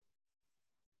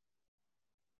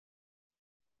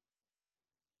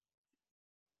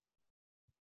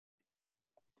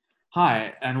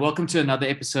Hi, and welcome to another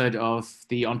episode of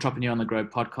the Entrepreneur on the Grow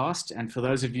podcast. And for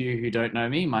those of you who don't know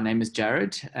me, my name is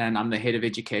Jared, and I'm the head of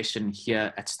education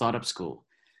here at Startup School.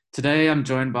 Today, I'm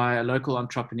joined by a local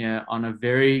entrepreneur on a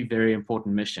very, very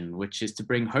important mission, which is to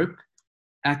bring hope,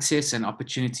 access, and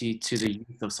opportunity to the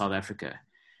youth of South Africa.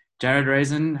 Jared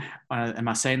Raisin, am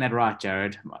I saying that right,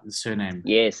 Jared? The surname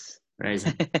Yes,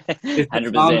 Raisin is the founder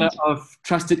 100%. of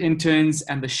Trusted Interns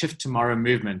and the Shift Tomorrow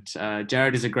movement.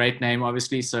 Jared is a great name,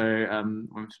 obviously, so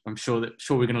I'm sure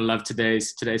we're going to love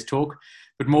today's talk.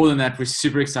 But more than that, we're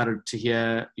super excited to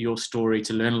hear your story,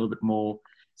 to learn a little bit more.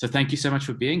 So thank you so much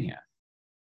for being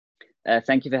here.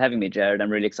 Thank you for having me, Jared.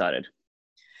 I'm really excited.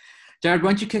 Jared, why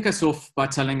don't you kick us off by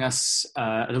telling us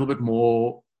a little bit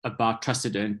more about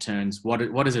Trusted Interns? What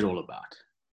is it all about?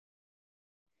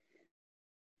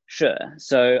 Sure.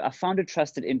 So I founded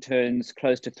Trusted Interns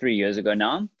close to 3 years ago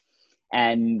now.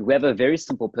 And we have a very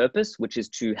simple purpose, which is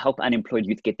to help unemployed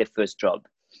youth get their first job.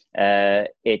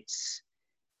 It's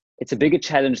a bigger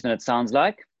challenge than it sounds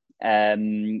like.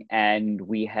 And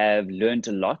we have learned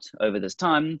a lot over this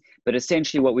time. But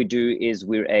essentially what we do is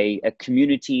we're a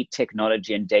community,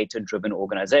 technology, and data-driven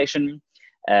organization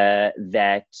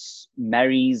that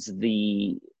marries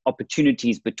the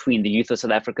opportunities between the youth of South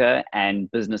Africa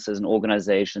and businesses and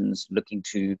organizations looking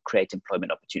to create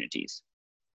employment opportunities.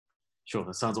 Sure,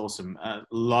 that sounds awesome.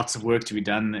 Lots of work to be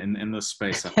done in this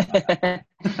space.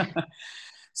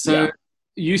 So Yeah.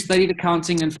 you studied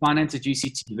accounting and finance at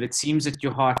UCT, but it seems that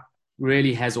your heart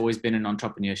really has always been in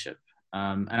entrepreneurship.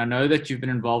 And I know that you've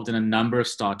been involved in a number of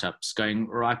startups, going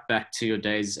right back to your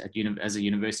days as a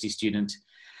university student.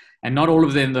 And not all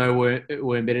of them, though,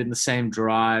 were embedded in the same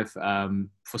drive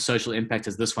for social impact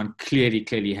as this one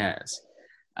clearly has.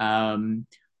 Um,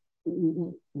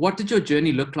 what did your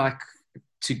journey look like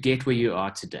to get where you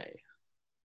are today?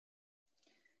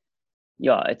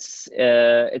 Yeah, it's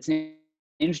an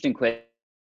interesting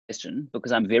question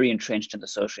because I'm very entrenched in the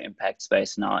social impact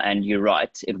space now, and you're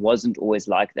right, it wasn't always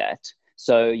like that.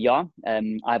 So yeah,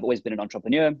 I've always been an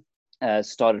entrepreneur.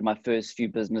 Started my first few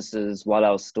businesses while I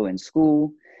was still in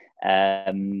school,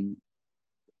 um,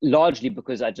 largely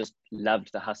because I just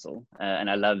loved the hustle and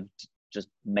I loved just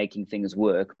making things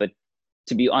work. But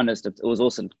to be honest, it was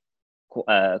also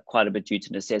quite a bit due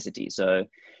to necessity. So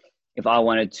if I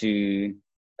wanted to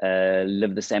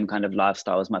live the same kind of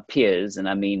lifestyle as my peers, and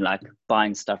I mean like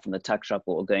buying stuff from the tuck shop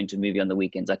or going to a movie on the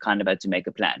weekends, I kind of had to make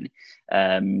a plan.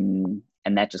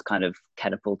 And that just kind of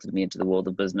catapulted me into the world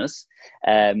of business.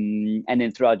 And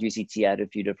then throughout UCT, I had a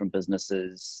few different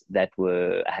businesses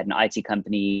I had an IT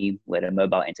company, we had a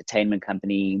mobile entertainment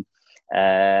company,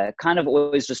 kind of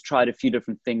always just tried a few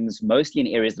different things, mostly in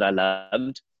areas that I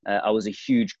loved. I was a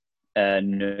huge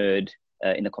nerd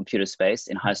in the computer space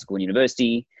in high school and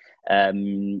university,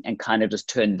 and kind of just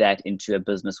turned that into a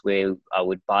business where I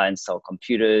would buy and sell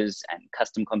computers and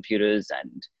custom computers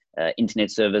and internet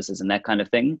services and that kind of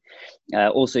thing.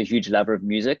 Also a huge lover of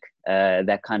music.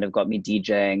 That kind of got me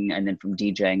DJing, and then from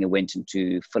DJing it went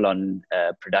into full-on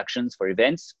productions for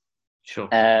events. Sure.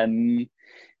 And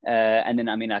then,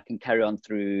 I mean, I can carry on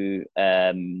through,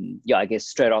 I guess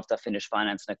straight after I finished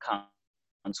finance and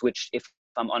accounts, which, if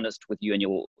I'm honest with you and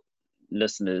your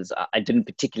listeners, I didn't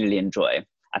particularly enjoy.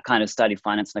 I kind of studied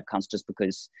finance and accounts just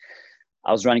because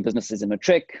I was running businesses in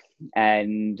Matric,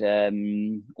 and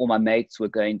all my mates were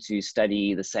going to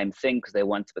study the same thing because they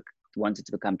wanted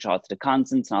to become chartered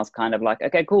accountants. And I was kind of like,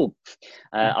 okay, cool.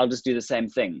 I'll just do the same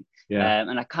thing. Yeah.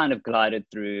 And I kind of glided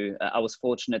through. I was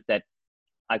fortunate that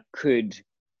I could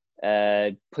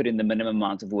put in the minimum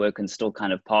amount of work and still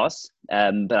kind of pass.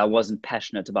 But I wasn't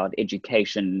passionate about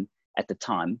education at the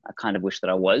time. I kind of wish that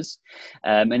I was.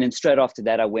 And then straight after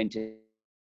that, I went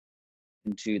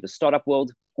into the startup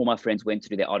world. All my friends went to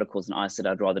do their articles, and I said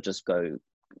I'd rather just go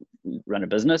run a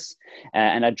business.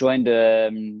 And I joined a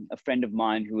friend of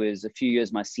mine who was a few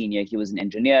years my senior. He was an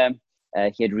engineer.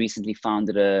 He had recently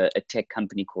founded a tech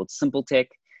company called Simple Tech.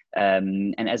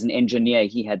 And as an engineer,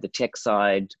 he had the tech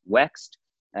side waxed.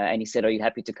 And he said, are you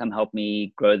happy to come help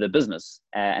me grow the business?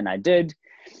 And I did.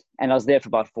 And I was there for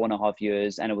about 4.5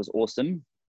 years, and it was awesome.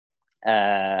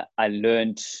 I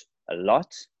learned a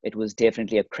lot. It was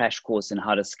definitely a crash course in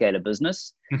how to scale a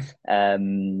business.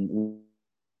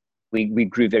 We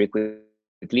grew very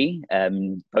quickly,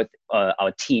 both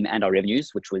our team and our revenues,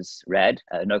 which was rad,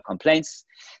 no complaints.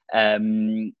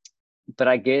 But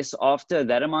I guess after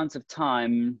that amount of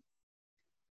time,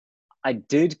 I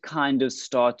did kind of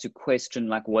start to question,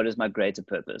 like, what is my greater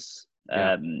purpose?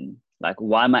 Yeah. Like,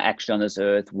 why am I actually on this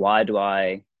earth? What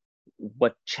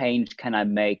change can I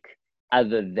make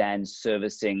other than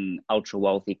servicing ultra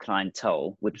wealthy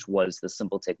clientele, which was the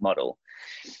SimpleTech model.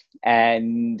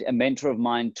 And a mentor of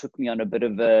mine took me on a bit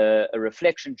of a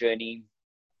reflection journey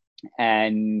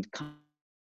and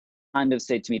kind of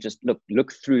said to me, just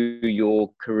look through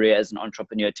your career as an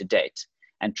entrepreneur to date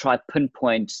and try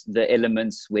pinpoint the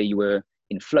elements where you were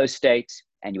in flow state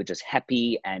and you were just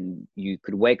happy and you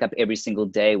could wake up every single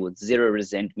day with zero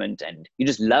resentment and you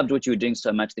just loved what you were doing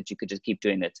so much that you could just keep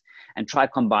doing it, and try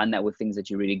combine that with things that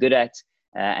you're really good at,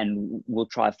 and we'll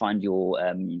try find your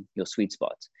sweet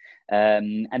spot.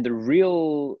 And the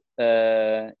real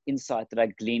insight that I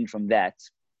gleaned from that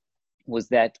was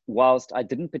that whilst I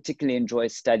didn't particularly enjoy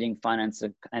studying finance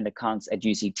and accounts at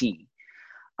UCT,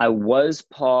 I was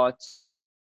part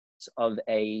of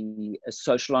a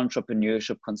social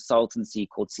entrepreneurship consultancy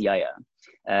called Siaya.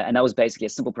 And that was basically a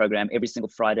simple program. Every single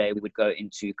Friday, we would go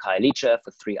into Khayelitsha for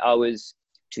 3 hours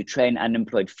to train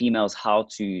unemployed females how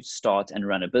to start and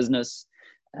run a business.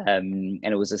 And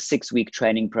it was a 6-week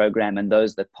training program. And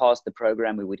those that passed the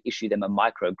program, we would issue them a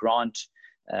micro grant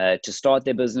to start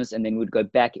their business. And then we'd go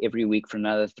back every week for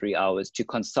another 3 hours to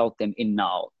consult them in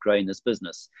now growing this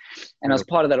business. And I was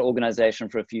part of that organization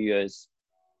for a few years.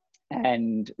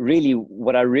 And really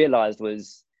what I realized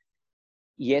was,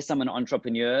 yes, I'm an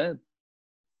entrepreneur,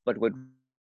 but what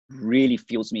really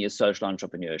fuels me is social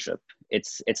entrepreneurship.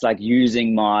 It's like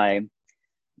using my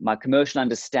commercial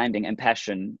understanding and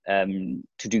passion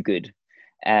to do good.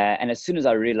 And as soon as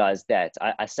I realized that,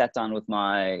 I sat down with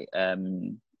my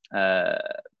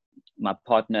my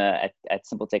partner at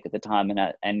SimpleTech at the time,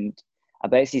 and I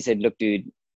basically said, look, dude,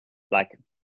 like,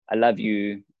 I love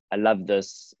you. I love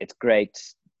this. It's great.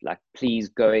 Like, please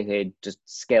go ahead, just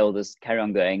scale this, carry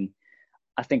on going.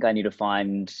 I think I need to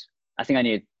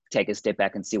take a step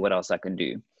back and see what else I can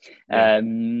do. Yeah.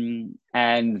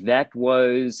 And that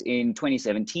was in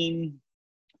 2017,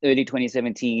 early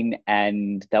 2017.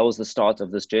 And that was the start of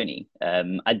this journey.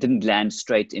 I didn't land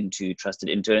straight into Trusted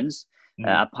Interns.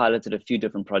 I piloted a few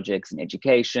different projects in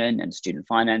education and student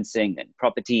financing and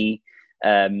property,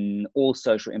 all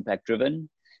social impact driven.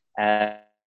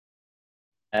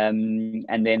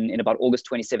 And then in about August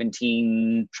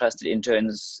 2017, Trusted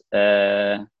Interns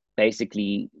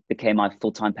basically became my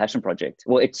full-time passion project.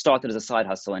 Well, it started as a side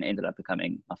hustle and ended up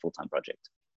becoming my full-time project.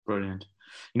 Brilliant.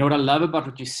 You know what I love about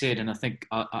what you said, and I think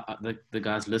the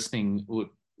guys listening would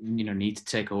need to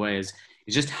take away is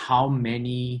just how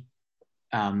many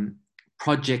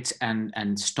projects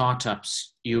and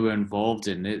startups you were involved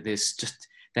in. There's just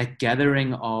that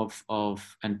gathering of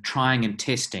and trying and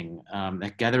testing,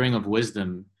 that gathering of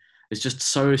wisdom is just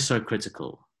so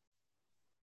critical.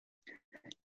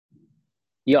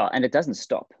 Yeah, and it doesn't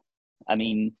stop. I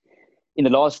mean, in the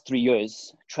last 3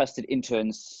 years, Trusted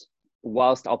Interns,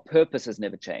 whilst our purpose has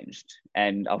never changed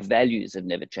and our values have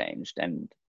never changed, and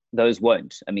those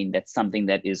won't. I mean, that's something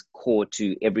that is core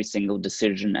to every single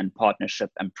decision and partnership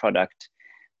and product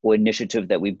or initiative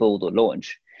that we build or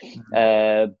launch.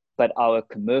 Mm-hmm. But our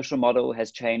commercial model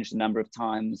has changed a number of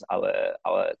times.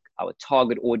 Our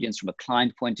target audience from a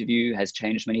client point of view has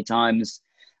changed many times.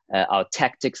 Our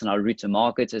tactics and our route to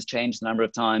market has changed a number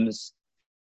of times.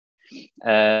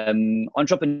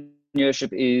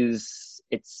 Entrepreneurship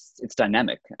it's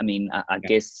dynamic. I mean, I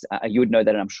guess you would know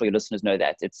that, and I'm sure your listeners know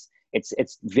that.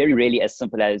 It's very rarely as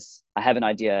simple as I have an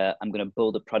idea, I'm going to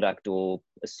build a product or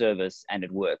a service, and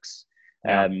it works.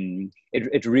 Yeah.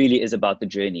 It really is about the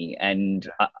journey. And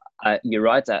you're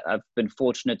right. I've been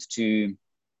fortunate to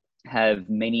have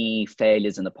many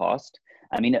failures in the past.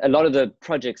 I mean, a lot of the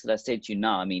projects that I said to you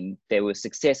now, I mean, they were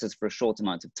successes for a short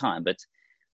amount of time, but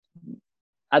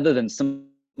other than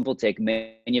SimpleTech,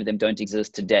 many of them don't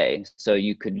exist today. So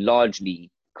you could largely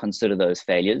consider those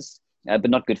failures, but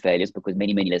not good failures, because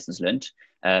many lessons learned.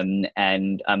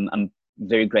 And I'm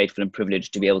very grateful and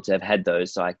privileged to be able to have had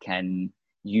those, so I can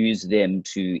use them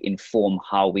to inform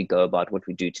how we go about what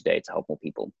we do today to help more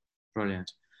people.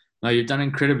 Brilliant. No, you've done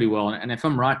incredibly well. And if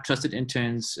I'm right, Trusted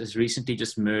Interns has recently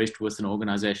just merged with an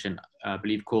organization, I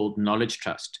believe, called Knowledge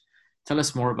Trust. Tell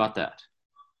us more about that.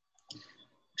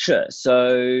 Sure.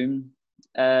 So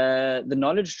the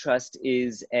Knowledge Trust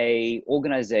is an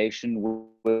organization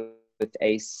with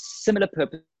a similar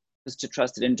purpose to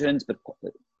Trusted Interns, but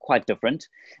quite different.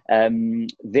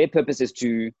 Their purpose is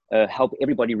to help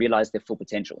everybody realize their full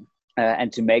potential,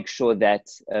 and to make sure that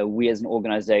we as an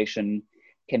organization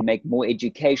can make more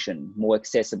education more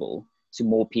accessible to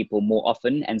more people more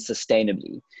often and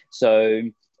sustainably. So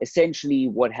essentially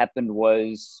what happened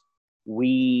was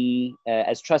we,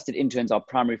 as Trusted Interns, our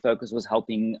primary focus was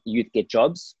helping youth get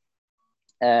jobs.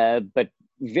 But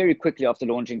very quickly after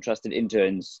launching Trusted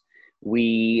Interns,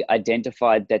 we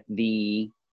identified that the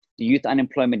the youth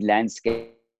unemployment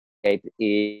landscape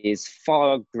is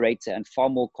far greater and far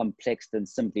more complex than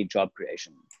simply job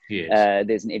creation. Yes.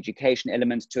 There's an education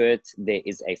element to it. There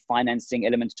is a financing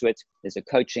element to it. There's a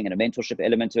coaching and a mentorship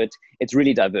element to it. It's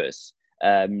really diverse.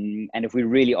 And if we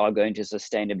really are going to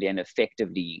sustainably and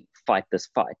effectively fight this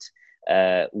fight,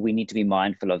 we need to be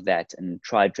mindful of that and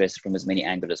try to address it from as many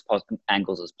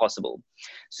angles as possible.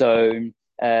 So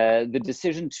the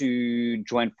decision to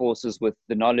join forces with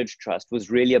the Knowledge Trust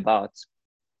was really about,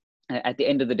 at the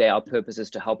end of the day, our purpose is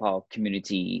to help our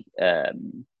community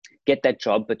get that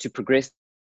job, but to progress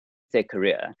their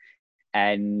career.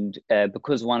 And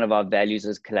because one of our values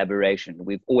is collaboration,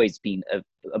 we've always been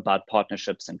about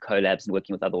partnerships and collabs and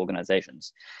working with other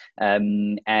organizations.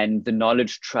 And the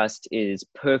Knowledge Trust is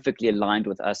perfectly aligned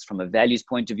with us from a values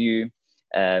point of view,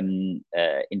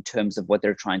 in terms of what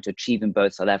they're trying to achieve in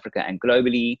both South Africa and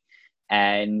globally.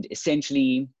 And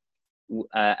essentially,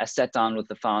 I sat down with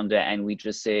the founder and we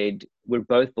just said, we're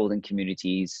both building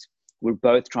communities. We're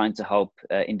both trying to help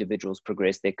individuals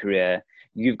progress their career.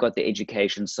 You've got the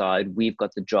education side, we've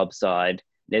got the job side.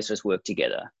 Let's just work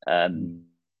together.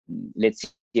 Let's see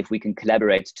if we can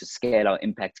collaborate to scale our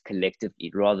impact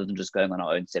collectively rather than just going on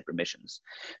our own separate missions.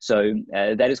 So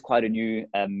that is quite a new,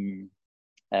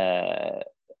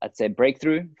 I'd say,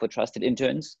 breakthrough for Trusted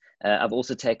Interns. I've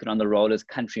also taken on the role as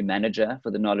country manager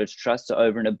for the Knowledge Trust. So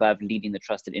over and above leading the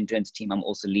Trusted Interns team, I'm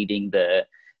also leading the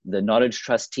Knowledge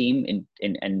Trust team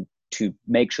and to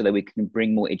make sure that we can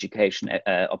bring more education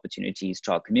opportunities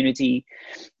to our community.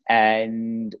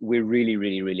 And we're really,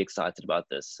 really, really excited about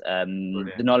this.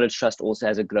 The Knowledge Trust also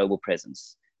has a global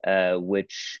presence,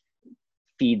 which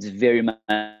feeds very much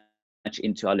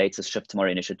into our latest Shift Tomorrow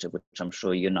initiative, which I'm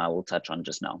sure you and I will touch on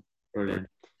just now. Brilliant.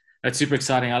 That's super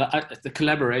exciting. The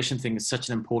collaboration thing is such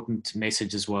an important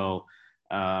message as well.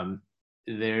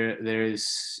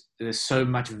 There's so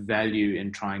much value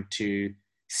in trying to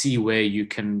see where you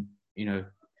can,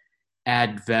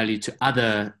 add value to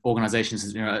other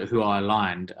organizations, who are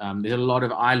aligned. There's a lot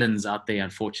of islands out there,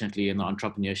 unfortunately, in the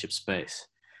entrepreneurship space,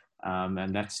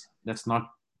 and that's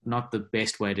not the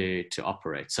best way to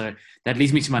operate. So that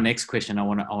leads me to my next question. I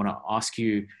want to ask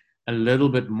you a little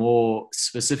bit more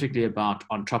specifically about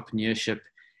entrepreneurship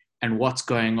and what's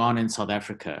going on in South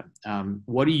Africa.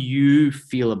 What do you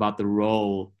feel about the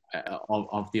role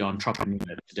of the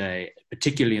entrepreneur today,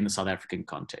 particularly in the South African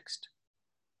context?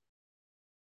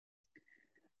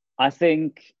 I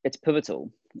think it's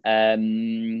pivotal.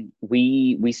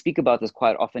 We speak about this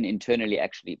quite often internally,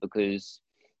 actually, because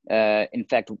in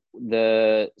fact,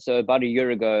 so about a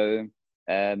year ago,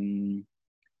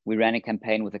 we ran a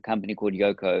campaign with a company called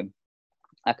Yoco.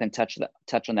 I can touch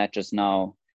on that just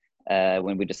now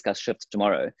when we discuss Shift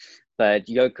Tomorrow. But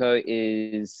Yoco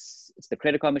it's the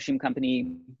credit card machine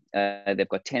company. They've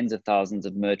got tens of thousands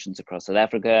of merchants across South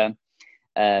Africa.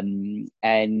 And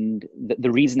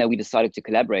the reason that we decided to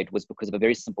collaborate was because of a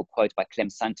very simple quote by Clem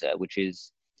Santa, which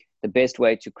is, the best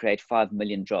way to create 5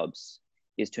 million jobs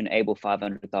is to enable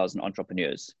 500,000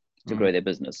 entrepreneurs to grow their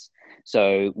business.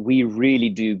 So we really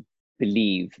do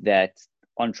believe that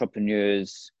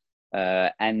entrepreneurs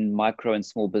and micro and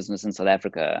small business in South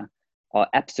Africa are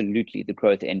absolutely the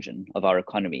growth engine of our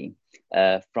economy,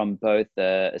 from both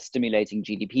a stimulating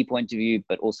GDP point of view,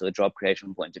 but also a job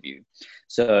creation point of view.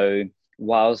 So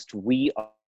whilst we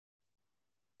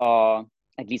are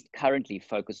at least currently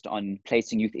focused on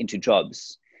placing youth into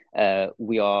jobs,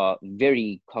 we are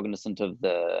very cognizant of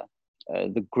the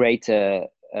greater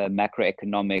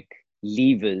macroeconomic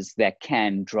levers that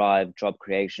can drive job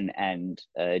creation and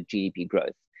GDP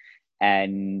growth.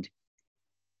 And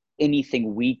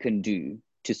anything we can do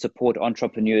to support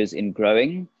entrepreneurs in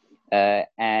growing,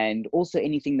 and also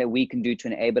anything that we can do to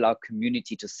enable our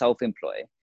community to self-employ,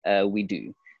 we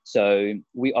do. So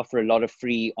we offer a lot of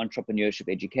free entrepreneurship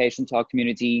education to our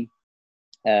community,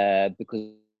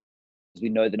 because we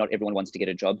know that not everyone wants to get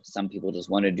a job. Some people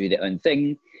just want to do their own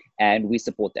thing, and we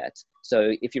support that.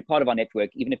 So if you're part of our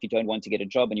network, even if you don't want to get a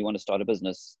job and you want to start a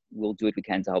business, we'll do what we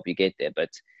can to help you get there. But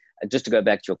just to go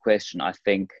back to your question, I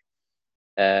think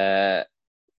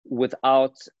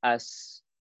without us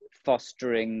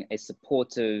fostering a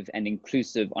supportive and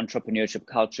inclusive entrepreneurship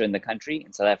culture in the country,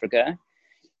 in South Africa,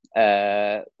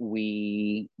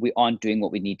 we aren't doing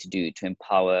what we need to do to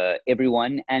empower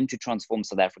everyone and to transform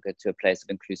South Africa to a place of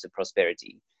inclusive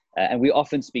prosperity. And we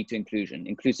often speak to inclusion,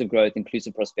 inclusive growth,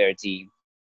 inclusive prosperity.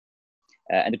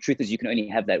 And the truth is, you can only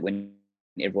have that when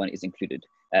everyone is included.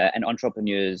 And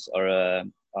entrepreneurs are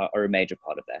a major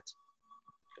part of that.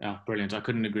 Yeah, brilliant. I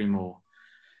couldn't agree more.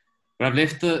 But I've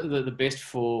left the best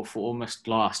for almost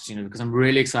last, because I'm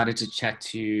really excited to chat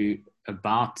to you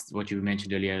about what you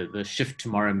mentioned earlier, the Shift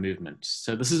Tomorrow movement.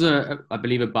 So this is I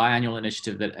believe, a biannual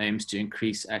initiative that aims to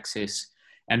increase access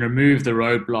and remove the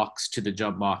roadblocks to the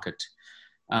job market.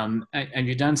 And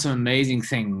you've done some amazing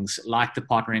things, like the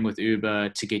partnering with Uber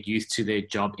to get youth to their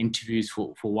job interviews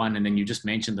for one. And then you just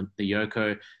mentioned the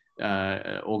Yoko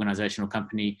organizational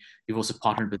company. You've also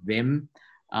partnered with them.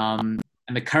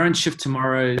 And the current Shift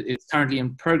Tomorrow is currently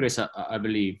in progress, I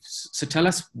believe. So tell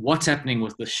us what's happening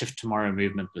with the Shift Tomorrow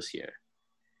movement this year.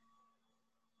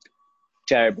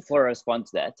 Jared, before I respond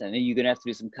to that, I know you're going to have to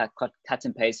do some cut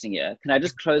and pasting here. Can I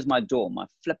just close my door? My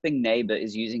flipping neighbor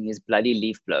is using his bloody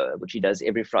leaf blower, which he does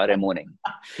every Friday morning.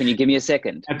 Can you give me a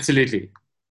second? Absolutely.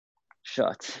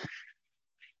 Shot.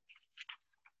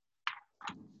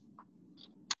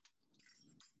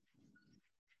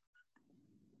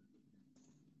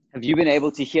 Have you been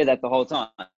able to hear that the whole time?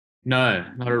 No,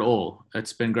 not at all.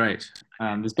 It's been great.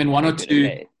 There's been one or two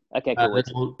cool.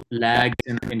 little lags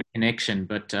in connection,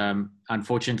 but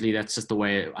unfortunately, that's just the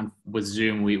way with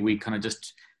Zoom. We kind of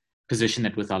just position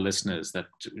it with our listeners that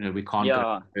we can't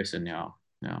go in person now.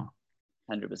 No.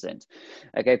 100%.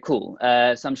 Okay, cool. So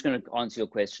I'm just going to answer your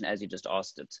question as you just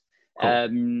asked it.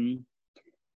 Cool.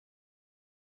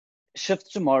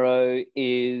 Shift Tomorrow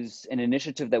is an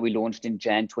initiative that we launched in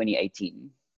Jan 2018.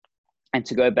 And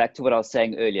to go back to what I was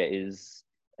saying earlier is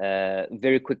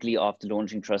very quickly after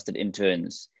launching Trusted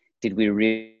Interns, did we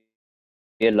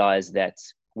realize that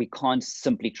we can't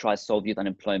simply try solve youth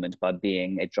unemployment by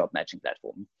being a job matching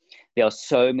platform. There are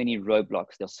so many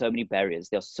roadblocks, there are so many barriers,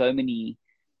 there are so many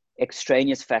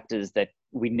extraneous factors that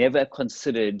we never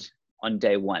considered on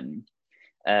day one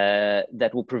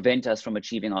that will prevent us from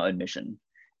achieving our own mission.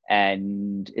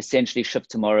 And essentially Shift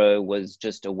Tomorrow was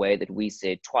just a way that we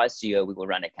said twice a year we will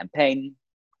run a campaign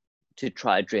to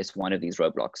try address one of these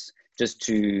roadblocks, just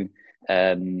to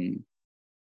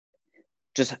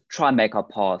just try and make our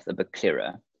path a bit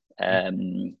clearer.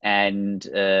 The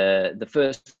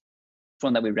first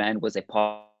one that we ran was a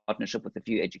partnership with a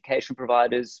few education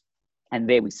providers. And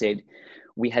there we said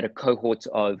we had a cohort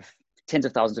of tens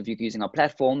of thousands of youth using our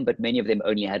platform, but many of them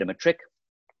only had a matric.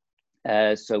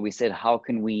 So we said, how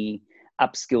can we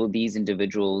upskill these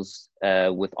individuals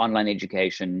with online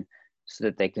education so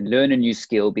that they can learn a new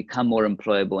skill, become more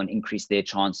employable, and increase their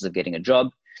chances of getting a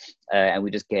job? And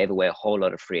we just gave away a whole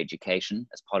lot of free education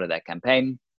as part of that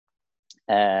campaign.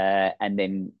 And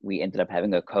then we ended up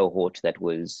having a cohort that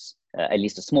was, at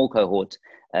least a small cohort,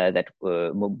 that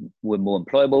were more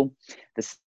employable.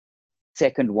 The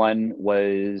second one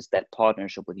was that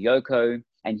partnership with Yoko.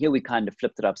 And here we kind of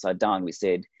flipped it upside down. We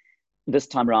said, this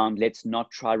time around, let's not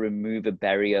try remove a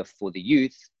barrier for the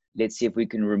youth. Let's see if we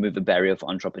can remove a barrier for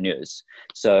entrepreneurs.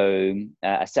 So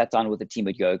I sat down with the team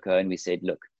at Yoko and we said,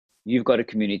 look, you've got a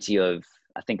community of,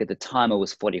 I think at the time it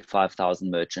was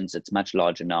 45,000 merchants. It's much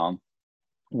larger now.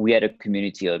 We had a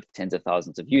community of tens of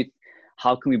thousands of youth.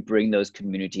 How can we bring those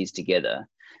communities together?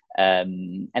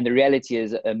 And the reality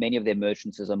is many of their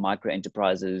merchants are micro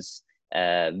enterprises,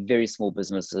 very small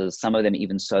businesses, some of them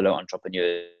even solo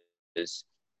entrepreneurs,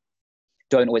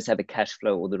 don't always have the cash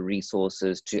flow or the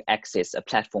resources to access a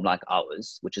platform like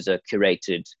ours, which is a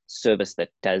curated service that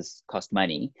does cost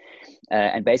money.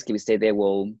 And basically we say there,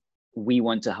 well, we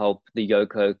want to help the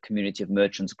Yoko community of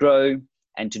merchants grow.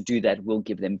 And to do that, we'll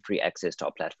give them free access to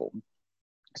our platform.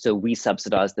 So we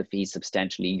subsidized the fee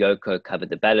substantially. Yoko covered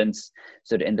the balance.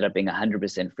 So it ended up being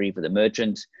 100% free for the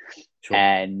merchant. Sure.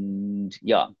 And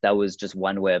yeah, that was just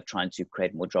one way of trying to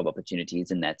create more job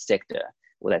opportunities in that sector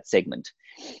or that segment.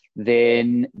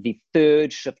 Then the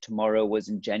third Shift Tomorrow was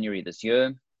in January this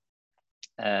year.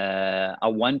 I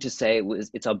want to say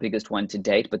it's our biggest one to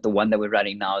date, but the one that we're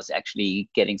running now is actually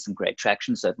getting some great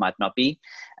traction, so it might not be.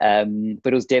 But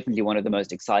it was definitely one of the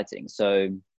most exciting. So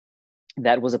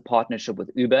that was a partnership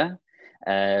with Uber,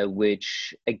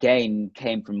 which again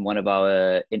came from one of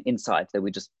our insights that we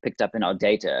just picked up in our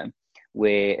data,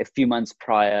 where a few months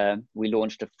prior, we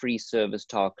launched a free service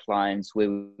to our clients where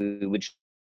we would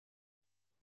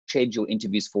schedule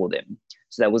interviews for them.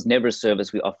 So that was never a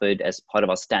service we offered as part of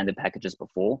our standard packages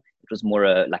before. It was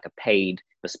more like a paid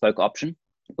bespoke option.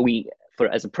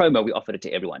 As a promo, we offered it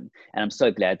to everyone. And I'm so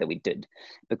glad that we did,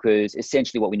 because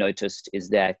essentially what we noticed is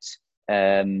that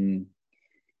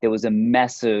there was a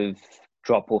massive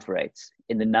drop-off rate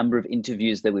in the number of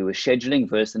interviews that we were scheduling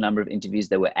versus the number of interviews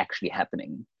that were actually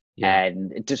happening. Yeah.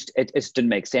 And it just didn't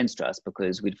make sense to us,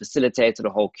 because we'd facilitated a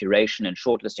whole curation and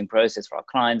shortlisting process for our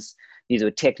clients. These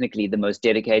were technically the most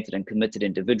dedicated and committed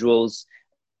individuals,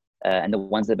 and the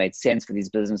ones that made sense for these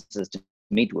businesses to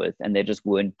meet with, and they just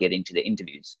weren't getting to the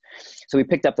interviews. So we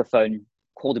picked up the phone,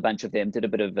 called a bunch of them, did a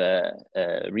bit of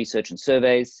research and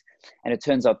surveys, and it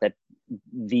turns out that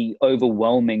the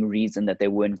overwhelming reason that they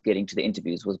weren't getting to the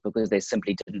interviews was because they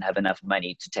simply didn't have enough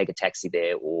money to take a taxi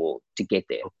there or to get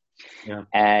there. Yeah.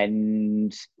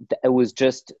 And it was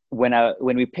just when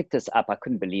we picked this up, I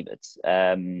couldn't believe it.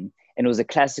 And it was a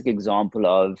classic example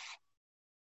of,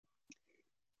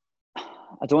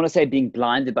 I don't want to say being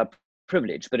blinded by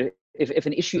privilege, but if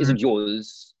an issue isn't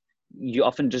yours, you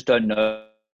often just don't know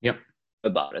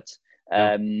about it.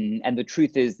 And the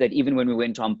truth is that even when we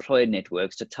went to employer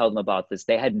networks to tell them about this,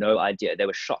 they had no idea. They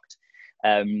were shocked.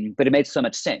 But it made so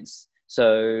much sense.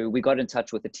 So we got in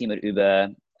touch with the team at Uber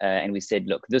and we said,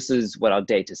 look, this is what our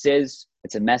data says.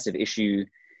 It's a massive issue.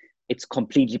 It's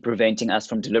completely preventing us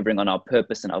from delivering on our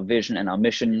purpose and our vision and our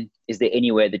mission. Is there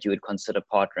any way that you would consider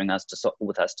partnering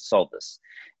with us to solve this?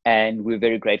 And we're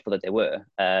very grateful that they were.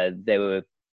 They were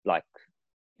like,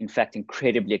 in fact,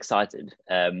 incredibly excited.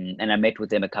 And I met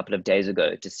with them a couple of days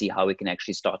ago to see how we can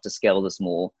actually start to scale this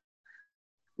more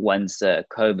once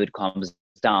COVID calms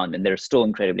down, and they're still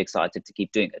incredibly excited to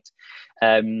keep doing it.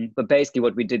 But basically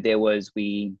what we did there was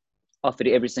we offered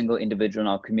every single individual in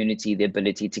our community the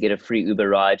ability to get a free Uber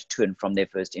ride to and from their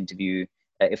first interview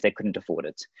if they couldn't afford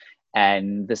it.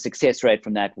 And the success rate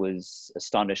from that was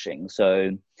astonishing.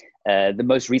 So the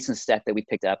most recent stat that we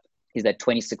picked up is that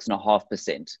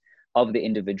 26.5% of the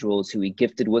individuals who we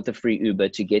gifted with a free Uber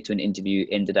to get to an interview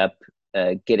ended up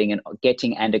getting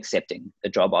and accepting a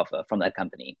job offer from that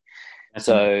company.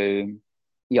 So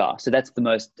that's the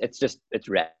most, it's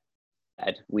rad.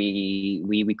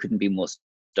 We couldn't be more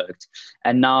stoked.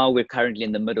 And now we're currently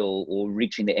in the middle or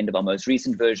reaching the end of our most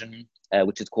recent version,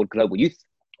 which is called Global Youth,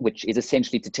 which is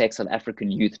essentially to take South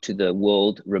African youth to the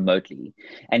world remotely.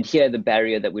 And here the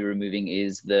barrier that we're removing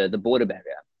is the border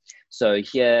barrier. So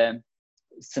here,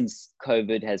 since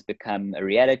COVID has become a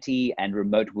reality and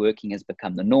remote working has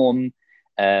become the norm,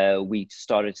 we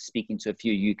started speaking to a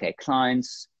few UK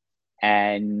clients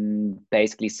and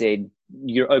basically said,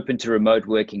 you're open to remote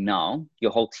working now.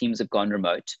 Your whole teams have gone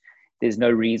remote. There's no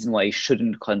reason why you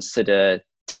shouldn't consider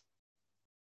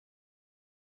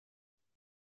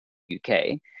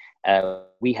UK.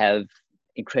 We have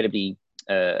incredibly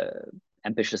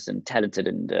ambitious and talented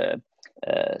and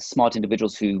smart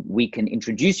individuals who we can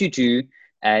introduce you to,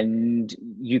 and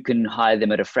you can hire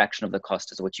them at a fraction of the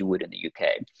cost as what you would in the UK.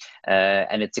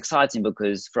 And it's exciting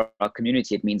because for our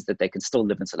community, it means that they can still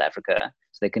live in South Africa.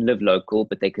 So they can live local,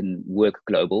 but they can work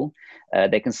global.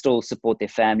 They can still support their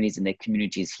families and their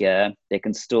communities here. They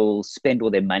can still spend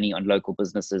all their money on local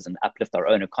businesses and uplift our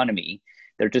own economy.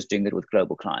 They're just doing it with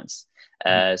global clients.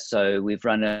 So we've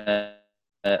run a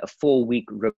 4-week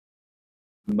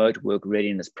remote work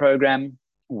readiness program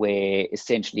where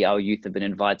essentially our youth have been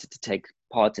invited to take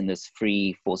part in this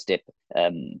free 4-step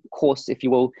course, if you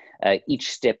will.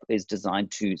 Each step is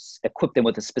designed to equip them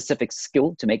with a specific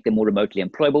skill to make them more remotely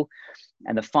employable.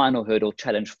 And the final hurdle,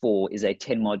 challenge 4, is a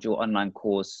 10-module online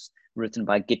course written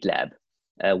by GitLab,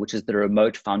 which is the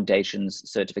Remote Foundations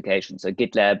certification. So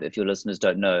GitLab, if your listeners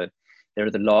don't know, they're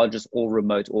the largest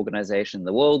all-remote organization in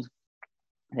the world.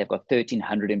 They've got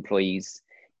 1,300 employees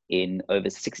in over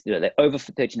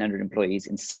 1,300 employees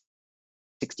in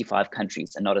 65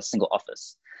 countries and not a single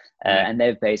office. And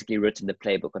they've basically written the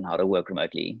playbook on how to work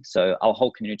remotely. So our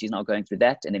whole community is now going through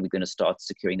that. And then we're going to start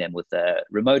securing them with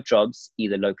remote jobs,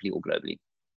 either locally or globally.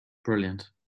 Brilliant.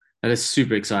 That is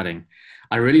super exciting.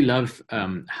 I really love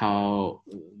how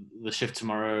the Shift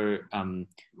Tomorrow kind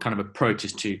of approach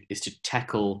is to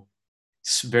tackle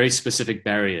very specific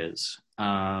barriers,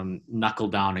 knuckle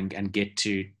down and get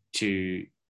to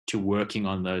working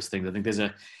on those things. I think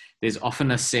there's often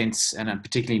a sense, and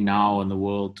particularly now in the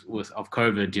world of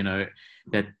COVID, you know,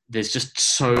 that there's just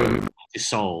so much to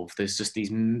solve. There's just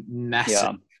these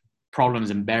massive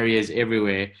problems and barriers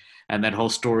everywhere. And that whole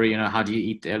story, you know, how do you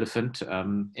eat the elephant? You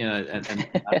know, and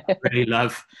I really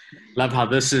love how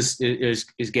this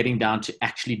is getting down to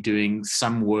actually doing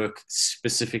some work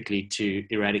specifically to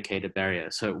eradicate a barrier.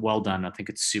 So well done. I think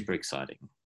it's super exciting.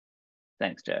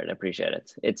 Thanks, Jared. I appreciate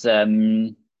it. It's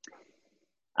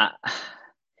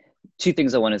two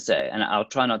things I want to say, and I'll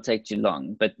try not to take too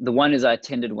long. But the one is I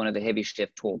attended one of the Heavy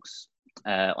Chef talks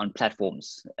on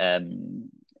platforms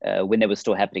when they were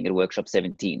still happening at Workshop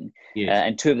 17. Yes.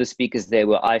 And two of the speakers there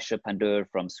were Aisha Pandur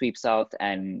from Sweep South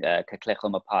and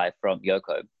Katlego Mapai from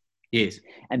Yoko. Yes.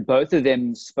 And both of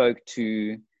them spoke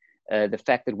to the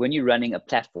fact that when you're running a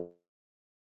platform,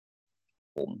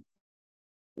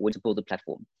 or to build a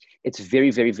platform, it's very,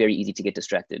 very, very easy to get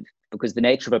distracted, because the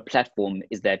nature of a platform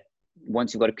is that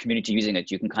once you've got a community using it,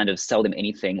 you can kind of sell them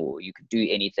anything or you can do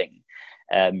anything.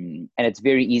 And it's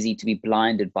very easy to be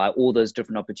blinded by all those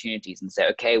different opportunities and say,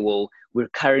 okay, well, we're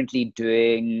currently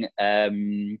doing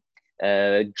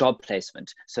job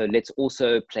placement. So let's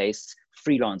also place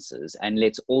freelancers, and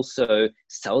let's also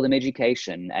sell them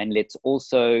education, and let's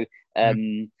also,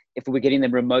 if we're getting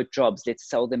them remote jobs, let's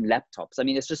sell them laptops. I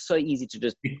mean, it's just so easy to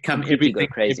just become completely everything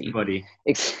go crazy. Everybody.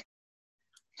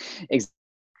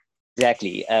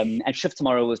 Exactly. And Shift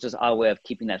Tomorrow was just our way of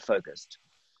keeping that focused.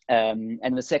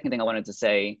 And the second thing I wanted to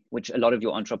say, which a lot of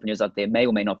your entrepreneurs out there may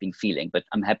or may not be feeling, but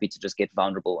I'm happy to just get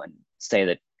vulnerable and say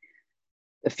that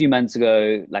a few months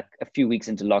ago, like a few weeks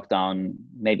into lockdown,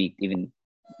 maybe even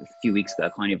a few weeks ago, I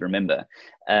can't even remember,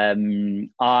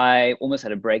 I almost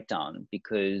had a breakdown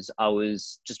because I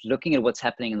was just looking at what's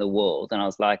happening in the world, and I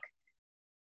was like,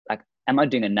 am I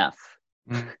doing enough?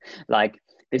 Like,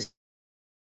 there's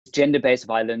gender-based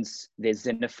violence, there's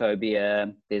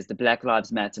xenophobia, there's the Black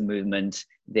Lives Matter movement,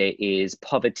 there is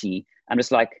poverty. I'm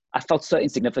just like, I felt so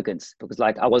insignificant because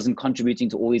like I wasn't contributing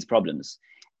to all these problems.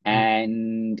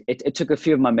 And it took a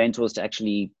few of my mentors to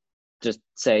actually just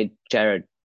say, Jared,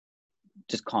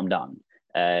 just calm down.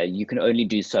 You can only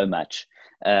do so much.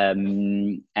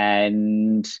 And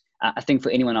I think for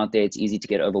anyone out there, it's easy to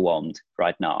get overwhelmed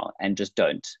right now, and just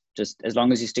don't. Just as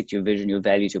long as you stick to your vision, your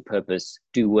values, your purpose,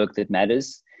 do work that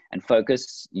matters, and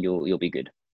focus, you'll be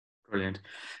good. Brilliant.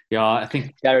 Yeah, I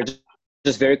think Jared,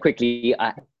 just very quickly,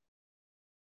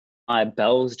 my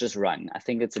bell's just rung. I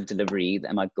think it's a delivery,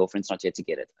 and my girlfriend's not yet to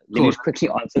get it. Let me just quickly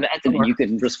answer that, and then you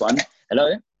can respond.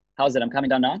 Hello, how's it? I'm coming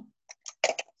down now.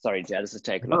 Sorry, Jared, this is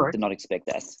take a lot. Did not expect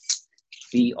that.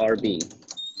 BRB.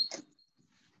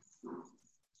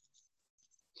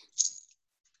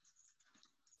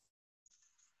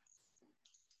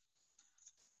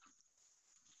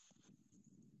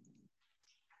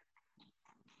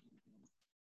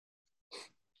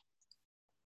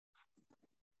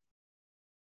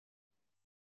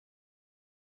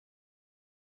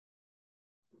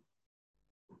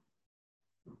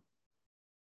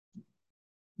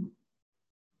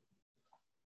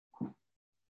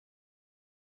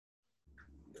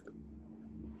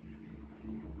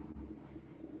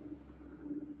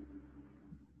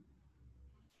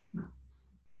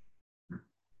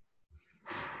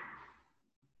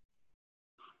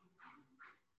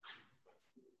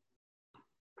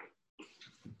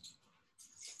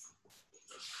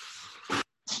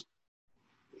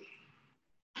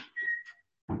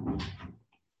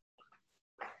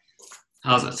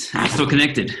 How's it? Are you still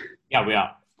connected? Yeah, we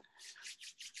are.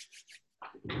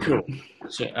 Cool.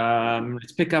 So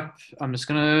let's pick up. I'm just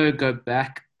gonna go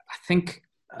back. I think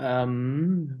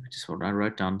just hold on, I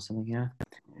wrote down something here.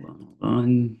 Hold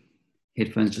on.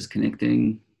 Headphones just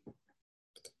connecting.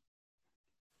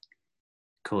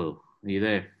 Cool. Are you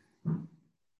there?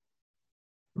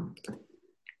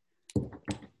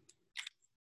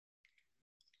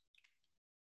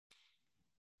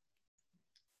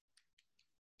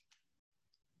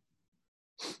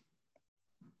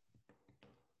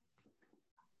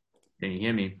 Can you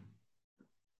hear me?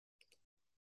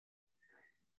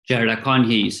 Jared, I can't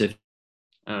hear you. So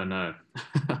Oh no.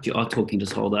 if you are talking,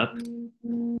 just hold up.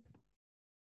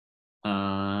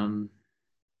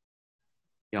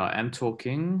 Yeah, I am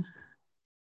talking.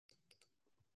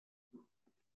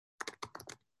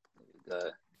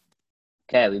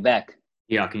 Okay, we're back.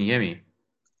 Yeah, can you hear me?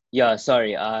 Yeah,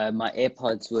 sorry. My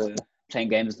AirPods were playing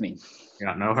games with me.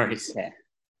 Yeah, no worries. Okay.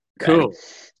 Cool.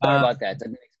 Sorry about that. I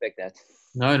didn't expect that.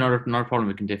 No, not a problem.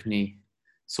 We can definitely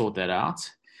sort that out.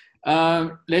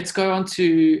 Let's go on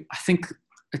to, I think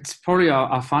it's probably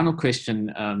our final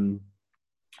question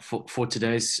for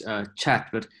today's chat,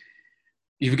 but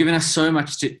you've given us so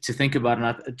much to think about.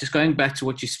 And just going back to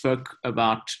what you spoke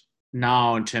about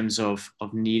now in terms of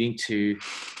needing to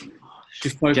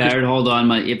focus. Jared, hold on.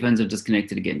 My earphones have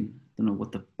disconnected again. I don't know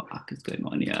what the fuck is going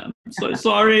on here. I'm so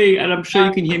sorry. And I'm sure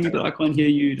you can hear me, but I can't hear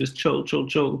you. Just chill.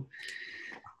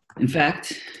 In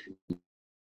fact,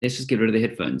 let's just get rid of the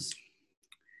headphones.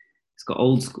 Let's go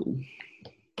old school.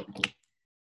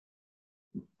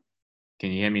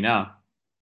 Can you hear me now?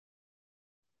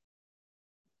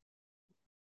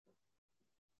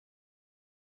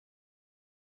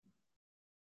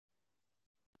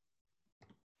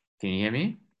 Can you hear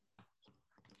me?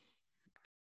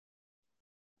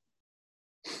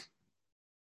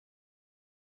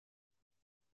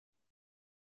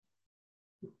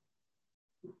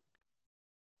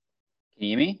 Can you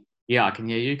hear me? Yeah, I can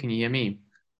hear you. Can you hear me?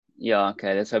 Yeah,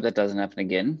 okay. Let's hope that doesn't happen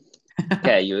again.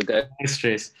 Okay, you go No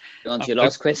stress. on to your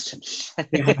last question.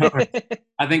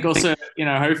 I think also,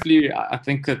 hopefully, I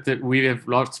think that we have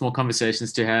lots more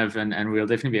conversations to have, and we'll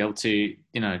definitely be able to,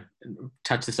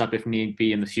 touch this up if need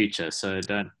be in the future. So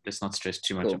let's not stress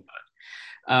too much Cool.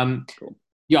 about it. Cool.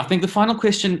 Yeah, I think the final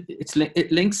question,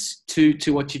 it links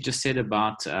to what you just said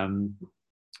about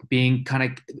being kind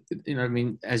of,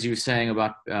 as you were saying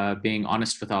about being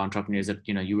honest with our entrepreneurs, that,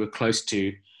 you were close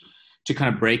to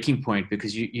kind of breaking point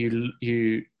because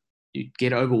you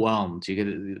get overwhelmed.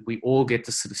 We all get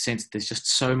this sort of sense that there's just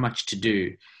so much to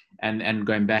do, and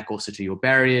going back also to your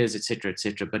barriers, et cetera, et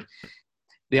cetera. But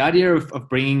the idea of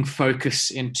bringing focus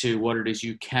into what it is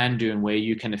you can do and where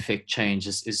you can affect change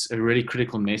is a really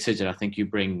critical message that I think you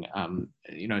bring,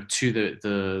 to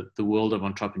the world of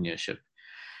entrepreneurship.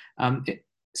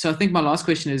 So I think my last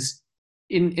question is,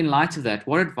 in light of that,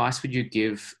 what advice would you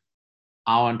give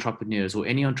our entrepreneurs or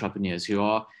any entrepreneurs who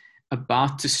are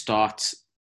about to start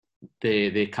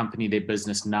their company, their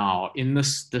business now in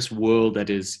this world that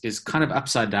is kind of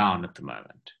upside down at the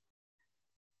moment?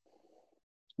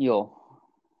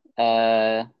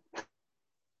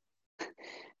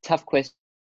 Tough question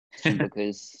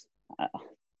because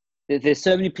there's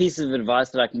so many pieces of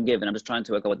advice that I can give, and I'm just trying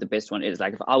to work out what the best one is.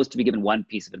 Like, if I was to be given one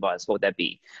piece of advice, what would that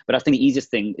be? But I think the easiest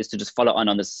thing is to just follow on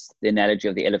the analogy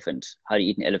of the elephant, how to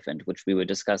eat an elephant, which we were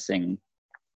discussing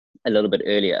a little bit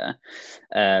earlier.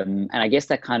 And I guess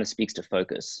that kind of speaks to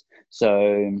focus.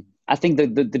 So I think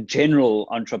the general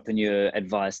entrepreneur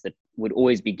advice that would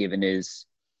always be given is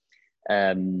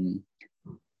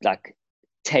like,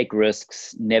 take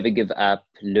risks, never give up,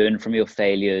 learn from your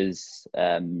failures,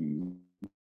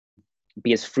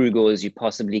 be as frugal as you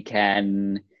possibly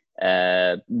can,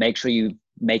 make sure you're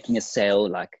making a sale.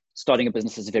 Like, starting a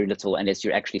business is very little unless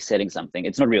you're actually selling something.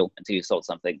 It's not real until you sold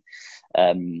something.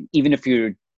 Even if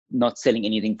you're not selling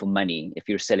anything for money, if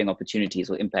you're selling opportunities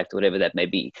or impact or whatever that may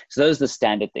be. So those are the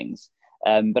standard things.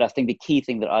 But I think the key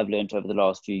thing that I've learned over the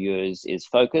last few years is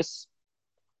focus,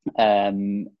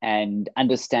 and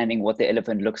understanding what the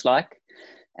elephant looks like,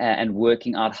 and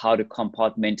working out how to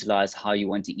compartmentalize how you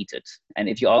want to eat it. And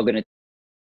if you are going to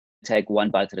take one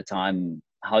bite at a time,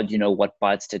 how do you know what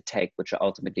bites to take, which are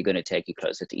ultimately going to take you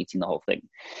closer to eating the whole thing?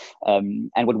 And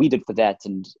what we did for that,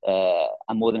 and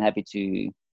I'm more than happy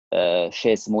to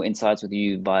share some more insights with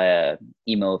you via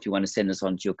email if you want to send this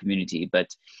on to your community. But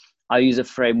I use a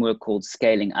framework called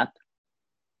Scaling Up.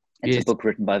 It's a book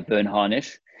written by Vern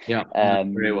Harnish. Yeah,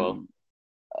 very well.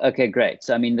 Okay, great.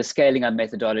 So, the Scaling Up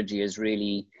methodology is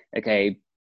really,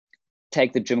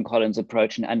 take the Jim Collins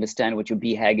approach and understand what your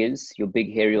BHAG is, your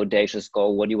big, hairy, audacious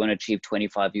goal. What do you want to achieve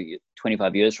 25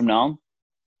 years from now?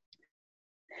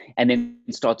 And then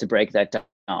start to break that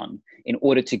down. In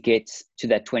order to get to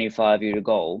that 25-year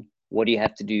goal, what do you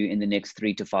have to do in the next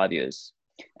 3 to 5 years?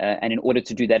 And in order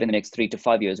to do that in the next 3 to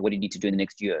 5 years, what do you need to do in the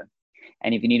next year?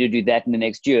 And if you need to do that in the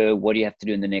next year, what do you have to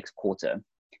do in the next quarter?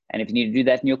 And if you need to do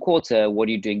that in your quarter, what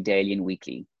are you doing daily and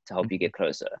weekly to help you get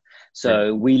closer?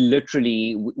 So we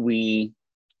literally, we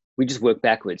just work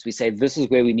backwards. We say, this is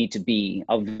where we need to be.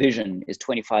 Our vision is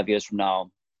 25 years from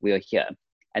now, we are here.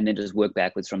 And then just work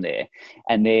backwards from there.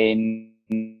 And then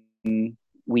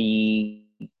we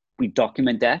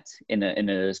document that in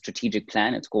a strategic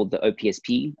plan. It's called the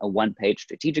OPSP, a one-page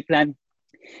strategic plan.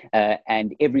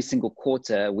 And every single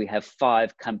quarter, we have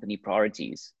 5 company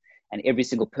priorities. And every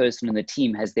single person in the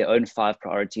team has their own 5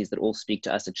 priorities that all speak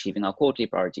to us achieving our quarterly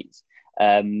priorities.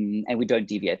 And we don't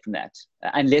deviate from that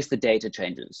unless the data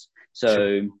changes.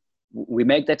 So we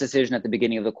make that decision at the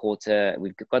beginning of the quarter.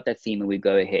 We've got that theme and we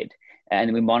go ahead.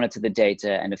 And we monitor the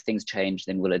data. And if things change,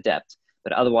 then we'll adapt.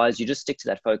 But otherwise, you just stick to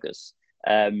that focus.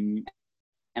 And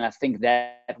I think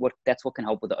that's what can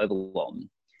help with the overwhelm.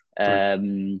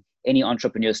 Any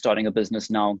entrepreneur starting a business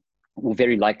now will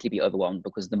very likely be overwhelmed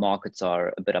because the markets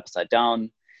are a bit upside down.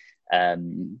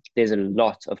 There's a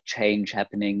lot of change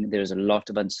happening. There's a lot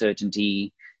of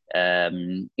uncertainty.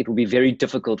 It will be very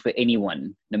difficult for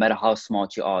anyone, no matter how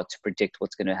smart you are, to predict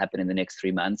what's going to happen in the next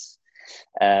 3 months.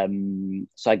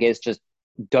 So I guess just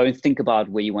don't think about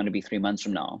where you want to be 3 months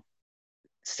from now.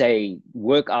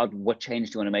 Work out what change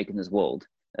do you want to make in this world,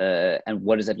 and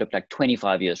what does it look like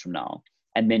 25 years from now,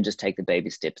 and then just take the baby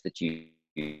steps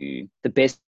the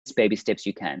best baby steps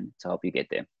you can to help you get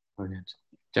there. Brilliant.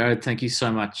 Jared, thank you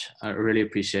so much. I really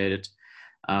appreciate it.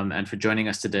 And for joining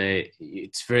us today.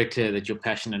 It's very clear that your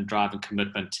passion and drive and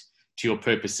commitment to your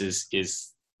purposes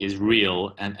is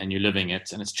real, and you're living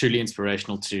it. And it's truly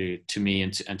inspirational to me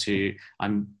and to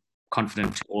I'm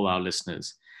confident to all our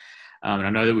listeners. And I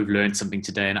know that we've learned something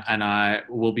today, and I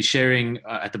will be sharing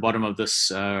at the bottom of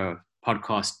this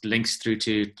podcast links through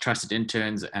to Trusted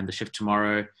Interns and The Shift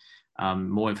Tomorrow.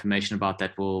 more information about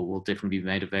that will definitely be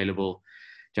made available.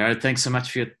 Jared, thanks so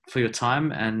much for your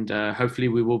time, and hopefully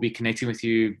we will be connecting with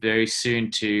you very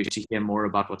soon to hear more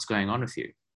about what's going on with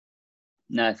you.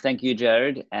 No, thank you,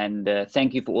 Jared, and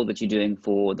thank you for all that you're doing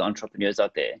for the entrepreneurs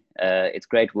out there. It's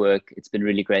great work. It's been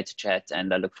really great to chat,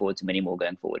 and I look forward to many more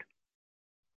going forward.